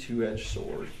any two-edged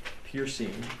sword,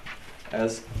 piercing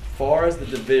as far as the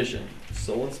division,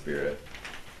 soul and spirit,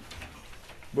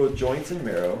 both joints and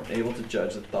marrow, able to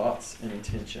judge the thoughts and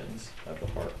intentions of the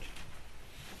heart.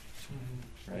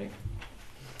 Right?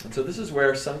 And so this is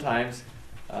where sometimes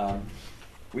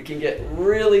we can get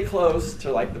really close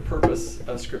to like the purpose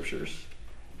of scriptures,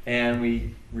 and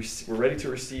we're ready to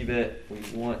receive it. We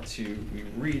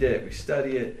read it, we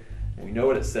study it, and we know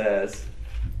what it says.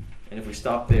 And if we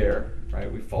stop there,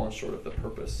 right, we've fallen short of the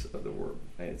purpose of the word.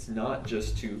 Right? It's not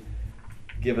just to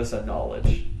give us a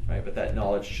knowledge, right, but that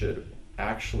knowledge should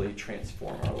actually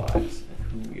transform our lives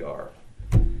and who we are.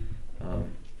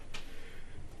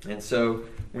 And so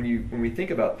when we think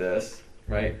about this,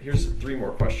 right, here's 3 more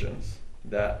questions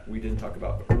that we didn't talk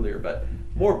about earlier, but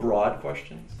more broad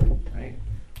questions, right?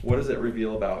 What does it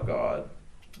reveal about God?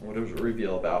 What does it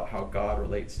reveal about how God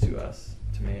relates to us,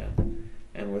 to man?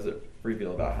 And what does it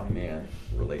reveal about how man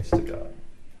relates to God?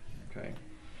 Okay.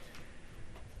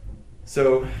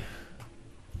 So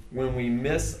when we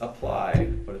misapply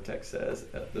what a text says,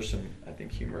 there's some, I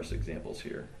think, humorous examples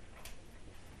here.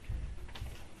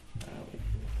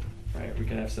 Right, we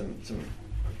can have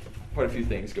quite a few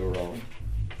things go wrong.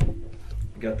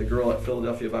 We got the girl at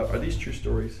Philadelphia Bible. Are these true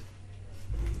stories?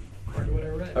 According to what I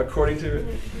read. According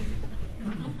to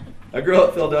a girl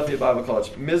at Philadelphia Bible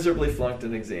College miserably flunked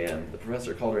an exam. The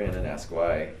professor called her in and asked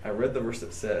why. I read the verse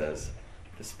that says,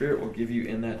 "The Spirit will give you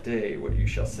in that day what you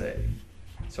shall say."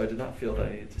 So I did not feel that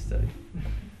I needed to study.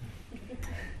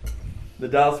 The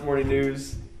Dallas Morning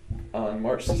News on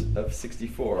March of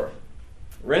 '64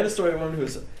 ran the story of a woman who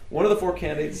was one of the 4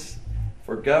 candidates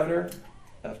for governor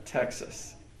of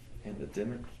Texas in the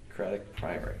Democratic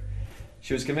primary.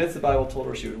 She was convinced the Bible told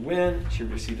her she would win. She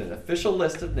received an official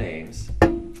list of names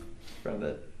from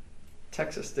the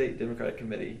Texas State Democratic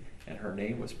Committee, and her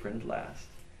name was printed last.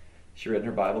 She read in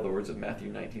her Bible the words of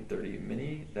Matthew 19:30,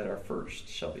 "Many that are first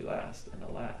shall be last, and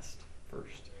the last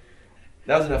first."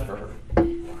 That was enough for her.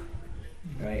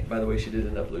 Right? By the way, she did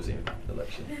end up losing the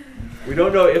election. We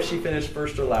don't know if she finished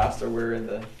first or last, or where in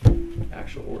the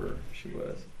actual order she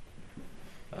was.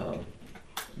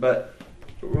 But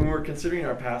when we're considering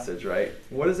our passage, right,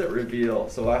 what does it reveal?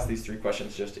 So we'll ask these three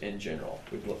questions just in general.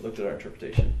 We've looked at our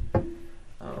interpretation.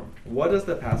 What does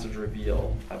the passage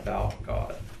reveal about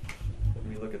God when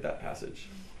we look at that passage?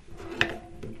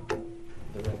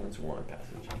 The Romans 1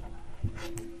 passage.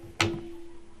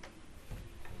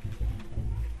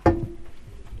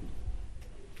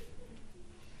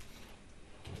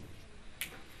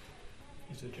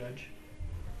 He's a judge.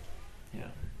 Yeah.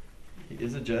 He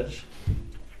is a judge.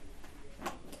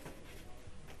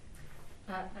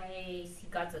 I see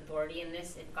God's authority in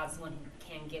this. If God's the one who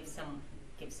can give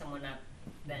someone up,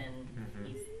 then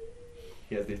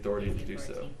He has the authority to do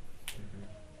so. authority.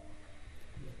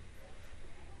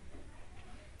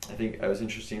 I think it was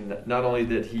interesting that not only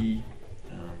did he,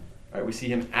 right, we see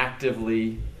him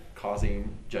actively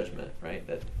causing judgment, right?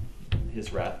 That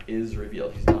his wrath is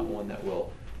revealed. He's not one that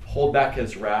will hold back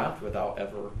his wrath without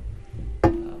ever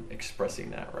expressing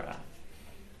that wrath.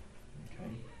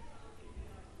 Okay.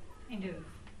 Kind of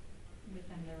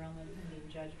within the realm of him being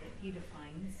judged, but he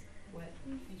defines what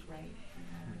is right and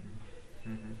wrong.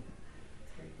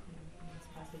 It's very clear in this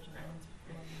passage in Romans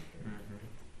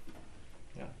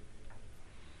 4. Yeah.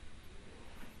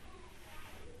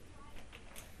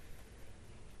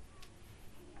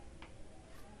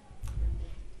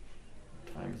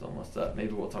 Time's almost up.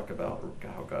 Maybe we'll talk about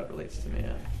how God relates to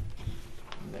man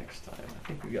next time. I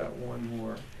think we got one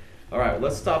more. All right,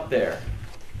 let's stop there.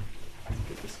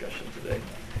 Good discussion today.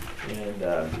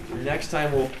 And next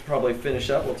time we'll probably finish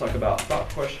up. We'll talk about thought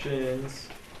questions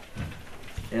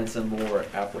and some more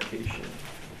application.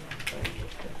 Okay.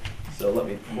 So let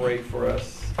me pray for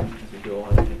us as we go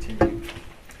on and continue.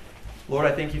 Lord,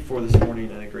 I thank you for this morning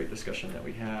and a great discussion that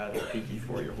we had. I thank you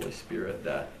for your Holy Spirit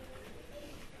that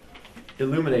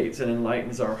illuminates and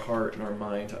enlightens our heart and our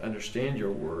mind to understand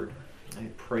your word. I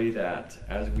pray that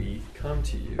as we come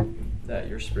to you, that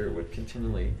your Spirit would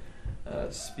continually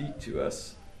speak to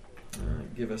us,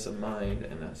 give us a mind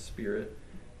and a spirit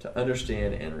to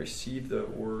understand and receive the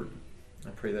word. I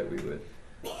pray that we would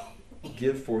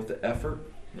give forth the effort,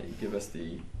 that you give us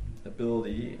the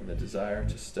ability and the desire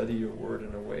to study your word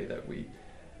in a way that we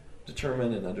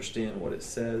determine and understand what it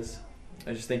says.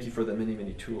 I just thank you for the many,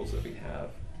 many tools that we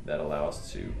have that allow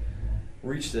us to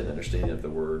reach an understanding of the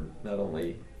word, not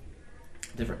only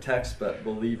different texts, but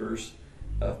believers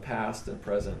of past and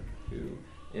present who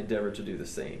endeavor to do the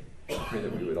same. I pray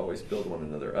that we would always build one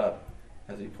another up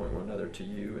as we point one another to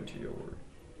you and to your word.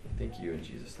 Thank you in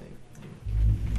Jesus' name. Amen.